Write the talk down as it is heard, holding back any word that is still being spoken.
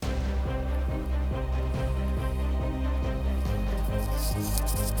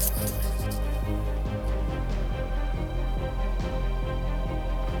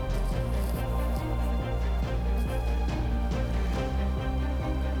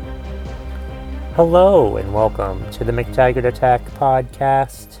Hello and welcome to the McTaggart Attack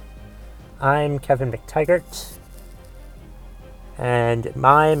podcast. I'm Kevin McTaggart, and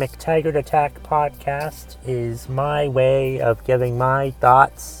my McTaggart Attack podcast is my way of giving my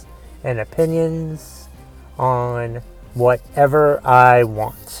thoughts and opinions on whatever I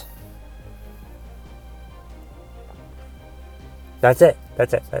want. That's it.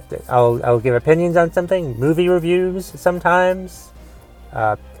 I'll give opinions on something, movie reviews sometimes.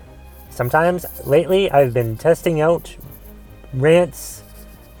 Sometimes, lately, I've been testing out rants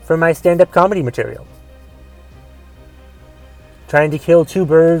for my stand-up comedy material. Trying to kill two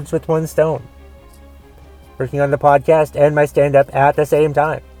birds with one stone. Working on the podcast and my stand-up at the same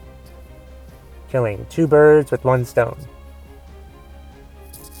time. Killing two birds with one stone.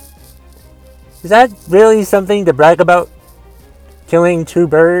 Is that really something to brag about? Killing two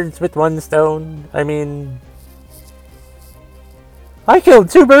birds with one stone? I mean, I killed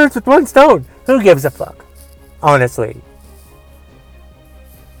two birds with one stone. Who gives a fuck? Honestly.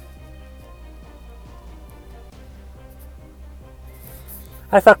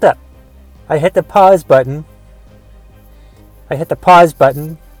 I fucked up. I hit the pause button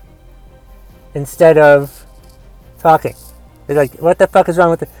instead of talking. It's like, what the fuck is wrong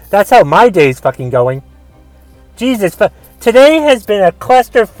with it? That's how my day's fucking going. Jesus, today has been a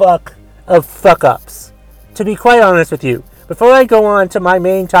clusterfuck of fuck-ups. To be quite honest with you. Before I go on to my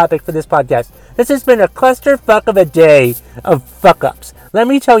main topic for this podcast, this has been a clusterfuck of a day of fuck-ups. Let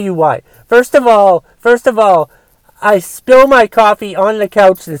me tell you why. First of all, I spilled my coffee on the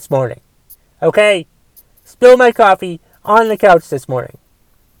couch this morning. Okay? Spilled my coffee on the couch this morning.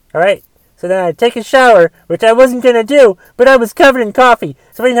 Alright? So then I take a shower, which I wasn't going to do, but I was covered in coffee,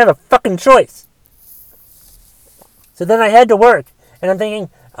 so I didn't have a fucking choice. So then I had to work, and I'm thinking,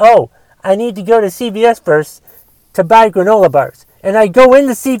 I need to go to CVS first to buy granola bars. And I go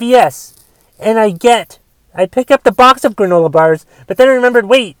into CVS and I pick up the box of granola bars, but then I remembered,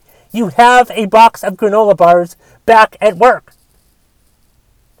 wait, you have a box of granola bars back at work.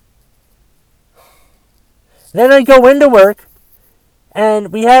 Then I go into work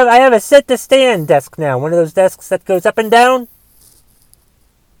and I have a sit to stand desk now, one of those desks that goes up and down.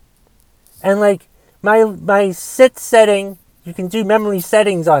 And like my sit setting, you can do memory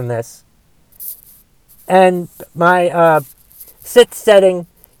settings on this. And my sit setting,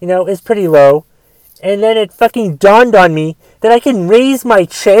 is pretty low. And then it fucking dawned on me that I can raise my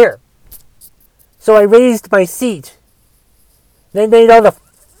chair. So I raised my seat. They made all the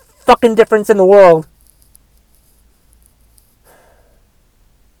fucking difference in the world.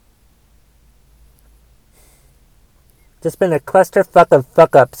 Just been a clusterfuck of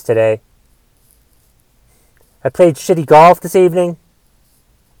fuck-ups today. I played shitty golf this evening.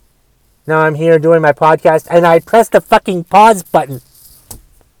 Now I'm here doing my podcast, and I pressed the fucking pause button.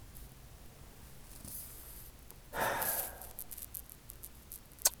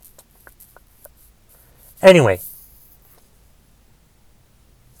 Anyway,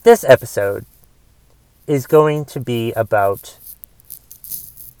 this episode is going to be about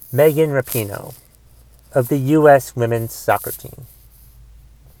Megan Rapinoe of the U.S. women's soccer team.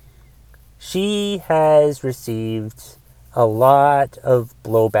 She has received a lot of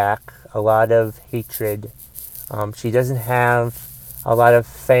blowback, a lot of hatred. She doesn't have a lot of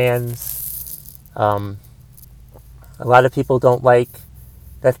fans. A lot of people don't like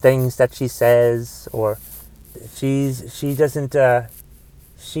the things that she says, or she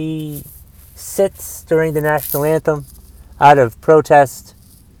sits during the national anthem out of protest,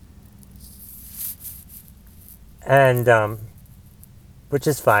 and which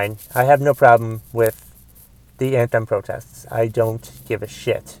is fine. I have no problem with the anthem protests. I don't give a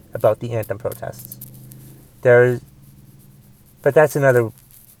shit about the anthem protests. But that's another...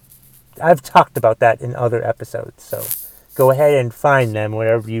 I've talked about that in other episodes, so go ahead and find them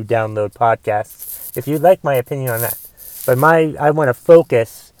wherever you download podcasts if you'd like my opinion on that. But I want to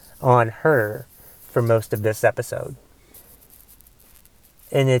focus on her for most of this episode.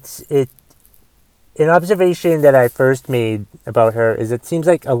 And an observation that I first made about her is it seems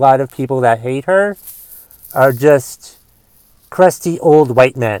like a lot of people that hate her are just crusty old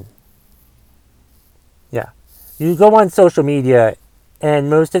white men. Yeah. You go on social media, and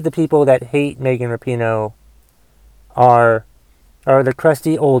most of the people that hate Megan Rapinoe are the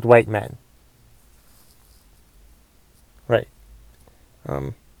crusty old white men. Right.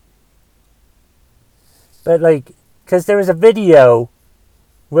 But because there was a video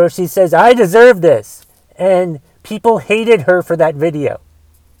where she says, I deserve this. And People hated her for that video.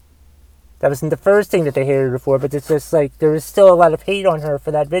 That wasn't the first thing that they hated her for, but it's just like, there was still a lot of hate on her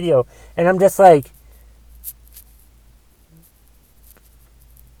for that video. And I'm just like,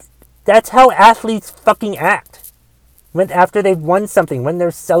 that's how athletes fucking act. When after they've won something, when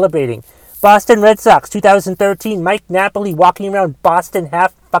they're celebrating. Boston Red Sox, 2013, Mike Napoli walking around Boston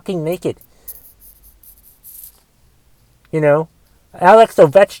half fucking naked. You know? Alex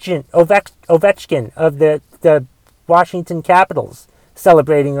Ovechkin of the Washington Capitals,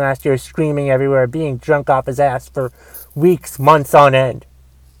 celebrating last year, screaming everywhere, being drunk off his ass for weeks, months on end.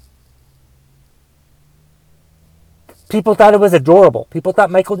 People thought it was adorable. People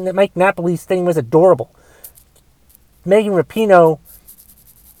thought Mike Napoli's thing was adorable. Megan Rapinoe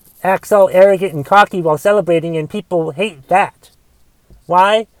acts all arrogant and cocky while celebrating, and people hate that.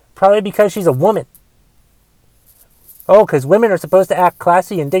 Why? Probably because she's a woman. Oh, because women are supposed to act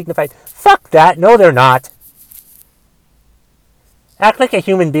classy and dignified. Fuck that. No, they're not. Act like a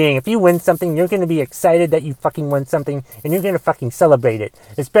human being. If you win something, you're going to be excited that you fucking won something, and you're going to fucking celebrate it.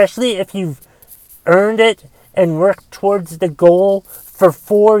 Especially if you've earned it and worked towards the goal for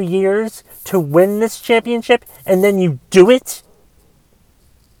 4 years to win this championship, and then you do it.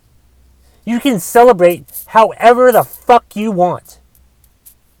 You can celebrate however the fuck you want.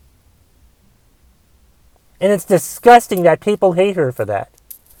 And it's disgusting that people hate her for that.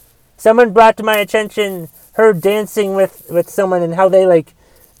 Someone brought to my attention her dancing with someone and how they, like,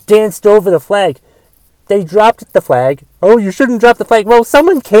 danced over the flag. They dropped the flag. Oh, you shouldn't drop the flag. Well,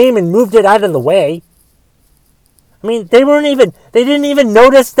 someone came and moved it out of the way. I mean, they didn't even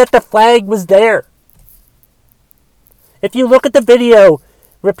notice that the flag was there. If you look at the video,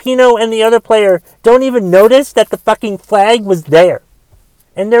 Rapinoe and the other player don't even notice that the fucking flag was there.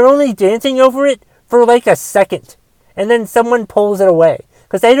 And they're only dancing over it for like a second. And then someone pulls it away.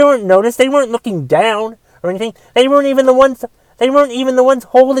 Because they don't notice. They weren't looking down or anything. They weren't even the ones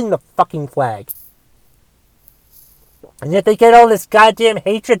holding the fucking flag. And yet they get all this goddamn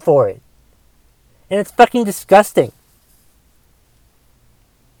hatred for it. And it's fucking disgusting.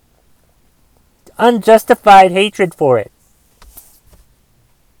 Unjustified hatred for it.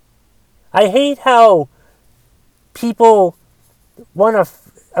 I hate how people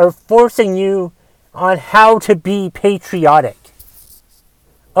are forcing you on how to be patriotic.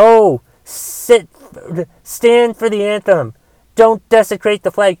 Oh, stand for the anthem. Don't desecrate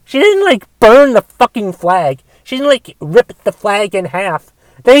the flag. She didn't, like, burn the fucking flag. She didn't, like, rip the flag in half.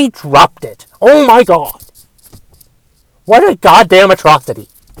 They dropped it. Oh my god. What a goddamn atrocity.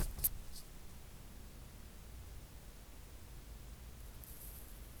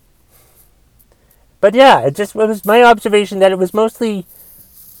 But yeah, it was my observation that it was mostly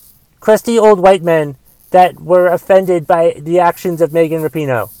crusty old white men that were offended by the actions of Megan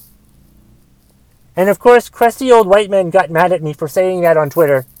Rapinoe. And of course, crusty old white men got mad at me for saying that on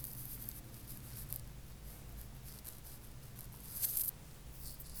Twitter.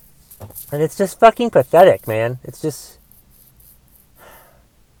 And it's just fucking pathetic, man. It's just...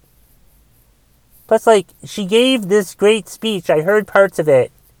 Plus, like, she gave this great speech. I heard parts of it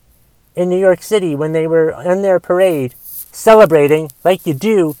in New York City when they were on their parade, celebrating, like you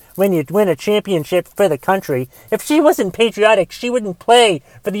do when you win a championship for the country. If she wasn't patriotic, she wouldn't play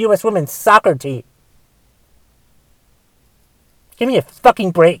for the U.S. women's soccer team. Give me a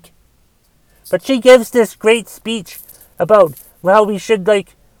fucking break. But she gives this great speech about, well, we should,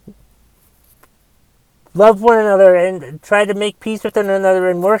 like, love one another and try to make peace with one another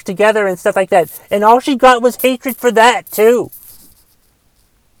and work together and stuff like that. And all she got was hatred for that, too.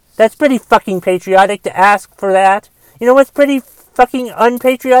 That's pretty fucking patriotic to ask for that. You know what's pretty fucking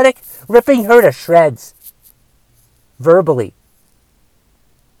unpatriotic? Ripping her to shreds. Verbally.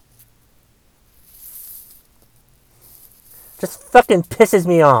 Just fucking pisses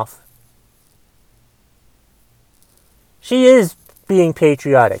me off. She is being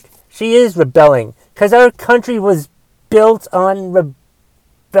patriotic. She is rebelling. Because our country was built on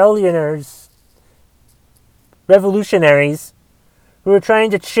revolutionaries who are trying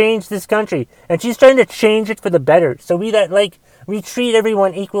to change this country. And she's trying to change it for the better. So we treat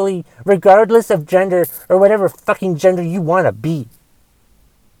everyone equally, regardless of gender or whatever fucking gender you want to be.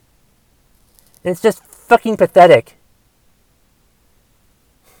 And it's just fucking pathetic.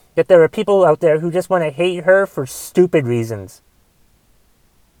 Yet there are people out there who just want to hate her for stupid reasons.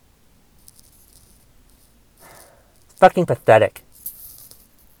 It's fucking pathetic.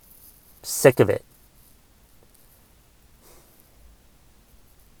 Sick of it.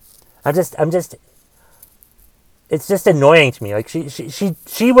 It's just annoying to me. Like,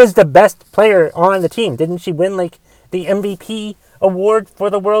 she was the best player on the team. Didn't she win, like, the MVP award for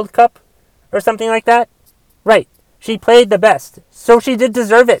the World Cup? Or something like that? Right. She played the best. So she did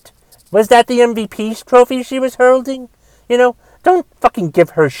deserve it. Was that the MVP trophy she was holding? You know, don't fucking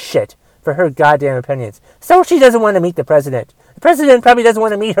give her shit for her goddamn opinions. So she doesn't want to meet the president. The president probably doesn't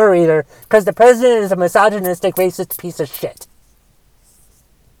want to meet her either, because the president is a misogynistic, racist piece of shit.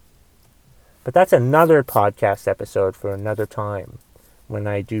 But that's another podcast episode for another time, when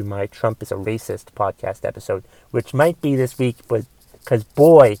I do my Trump is a racist podcast episode, which might be this week, but because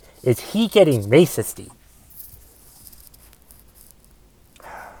boy, is he getting racisty.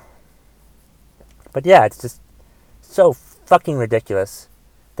 But yeah, it's just so fucking ridiculous,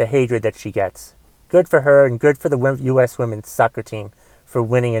 the hatred that she gets. Good for her, and good for the U.S. women's soccer team for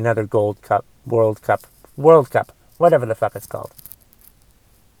winning another World Cup, whatever the fuck it's called.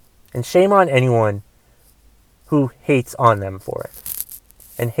 And shame on anyone who hates on them for it,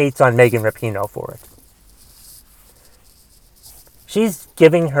 and hates on Megan Rapinoe for it. She's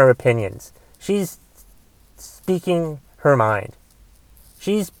giving her opinions. She's speaking her mind.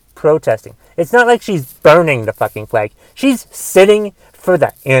 She's protesting. It's not like she's burning the fucking flag. She's sitting for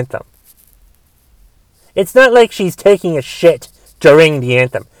the anthem. It's not like she's taking a shit during the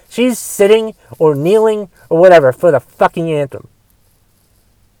anthem. She's sitting or kneeling or whatever for the fucking anthem.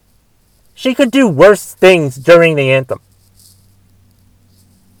 She could do worse things during the anthem.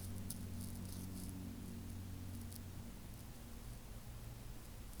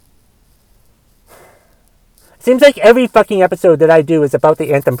 Seems like every fucking episode that I do is about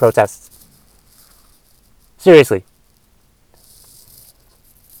the anthem protests. Seriously.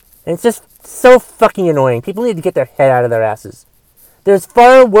 And it's just so fucking annoying. People need to get their head out of their asses. There's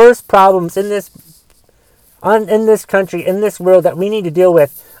far worse problems in this country, in this world, that we need to deal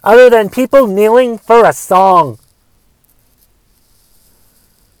with, other than people kneeling for a song.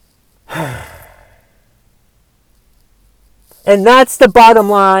 And that's the bottom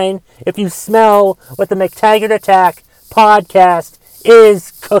line if you smell what the McTaggart Attack podcast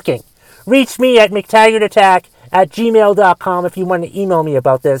is cooking. Reach me at mctaggartattack@gmail.com if you want to email me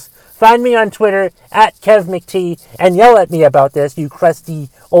about this. Find me on Twitter at KevMcT and yell at me about this, you crusty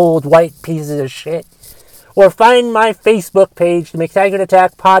old white pieces of shit. Or find my Facebook page, the McTaggart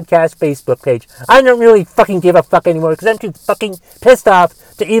Attack podcast Facebook page. I don't really fucking give a fuck anymore because I'm too fucking pissed off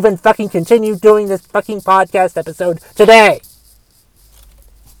to even fucking continue doing this fucking podcast episode today.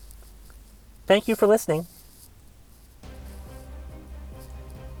 Thank you for listening.